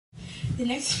The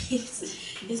next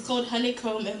piece is called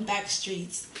Honeycomb and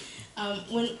Backstreets.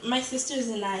 When my sisters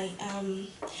and I,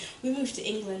 we moved to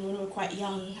England when we were quite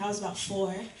young. I was about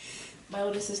 4. My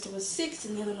older sister was 6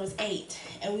 and the other one was 8.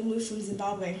 And we moved from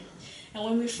Zimbabwe. And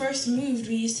when we first moved,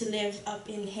 we used to live up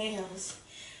in Hay Hills.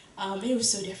 It was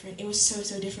so different. It was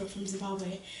so different from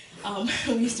Zimbabwe.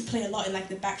 We used to play a lot in like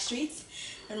the back streets.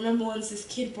 I remember once this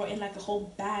kid brought in like a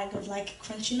whole bag of like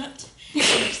crunchy nut. And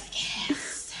I was like,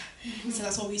 yes. So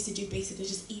that's what we used to do basically,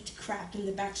 just eat crap in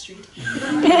the back street.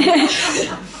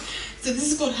 So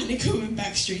this is called Honeycomb and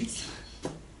Backstreets.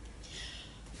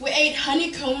 We ate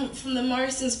honeycomb from the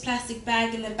Morrison's plastic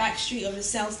bag in the back street of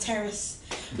Lascelles Terrace.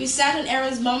 We sat on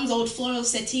Erin's mum's old floral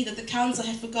settee that the council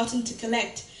had forgotten to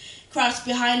collect, crouched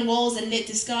behind walls and lit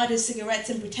discarded cigarettes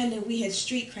and pretended we had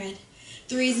street cred.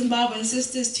 3 Zimbabwean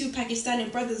sisters, 2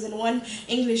 Pakistani brothers, and 1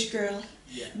 English girl.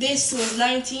 Yeah. This was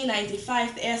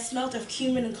 1995. The air smelt of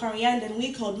cumin and coriander, and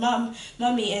we called Mum,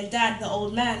 Mummy, and Dad the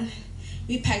old man.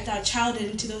 We packed our childhood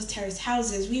into those terrace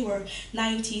houses. We were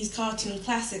 90s cartoon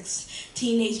classics.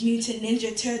 Teenage Mutant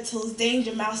Ninja Turtles,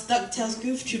 Danger Mouse, DuckTales,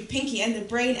 Goof Troop, Pinky and the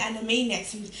Brain,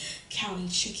 Animaniacs, and Cow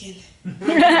and Chicken.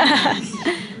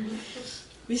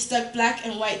 We stuck black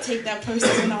and white tape that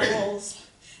posters on our walls.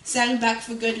 Sang back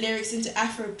for good lyrics into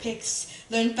Afro pics.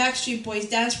 Learned Backstreet Boys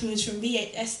dance moves from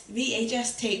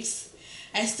VHS tapes.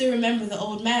 I still remember the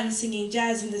old man singing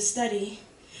jazz in the study.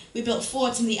 We built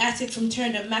forts in the attic from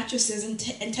turned-up mattresses and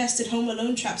tested Home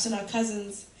Alone traps on our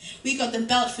cousins. We got the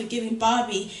belt for giving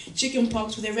Barbie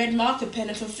chickenpox with a red marker pen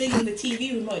and for flinging the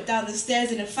TV remote down the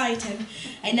stairs in a fight. And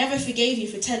I never forgave you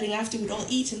for telling after we'd all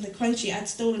eaten the crunchy I'd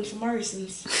stolen from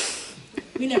Morrison's.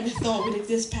 We never thought we'd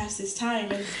exist past this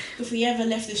time, and if we ever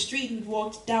left the street, we'd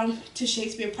walked down to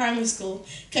Shakespeare Primary School,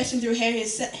 cutting through Hare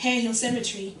Hill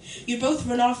Cemetery. You'd both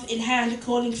run off in hand,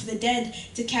 calling for the dead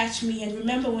to catch me, and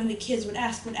remember when the kids would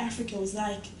ask what Africa was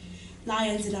like.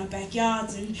 Lions in our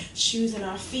backyards and shoes on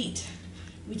our feet.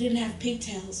 We didn't have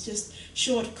pigtails, just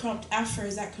short cropped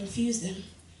afros that confused them.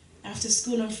 After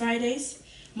school on Fridays,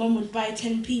 Mum would buy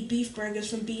 10p beef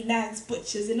burgers from B. Nag's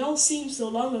Butchers, and it all seems so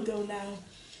long ago now.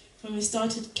 When we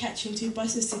started catching 2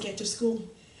 buses to get to school,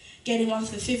 getting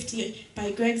off the 50 by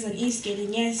Greg's on Eastgate,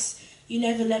 and yes, you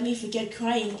never let me forget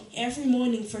crying every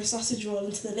morning for a sausage roll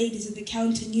until the ladies at the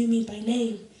counter knew me by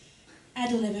name.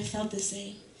 Adel never felt the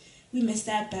same. We missed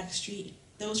that back street,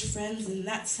 those friends and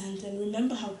that Santa, and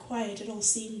remember how quiet it all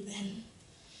seemed then.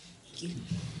 Thank you.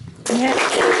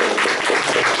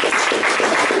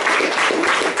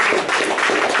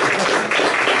 Yeah.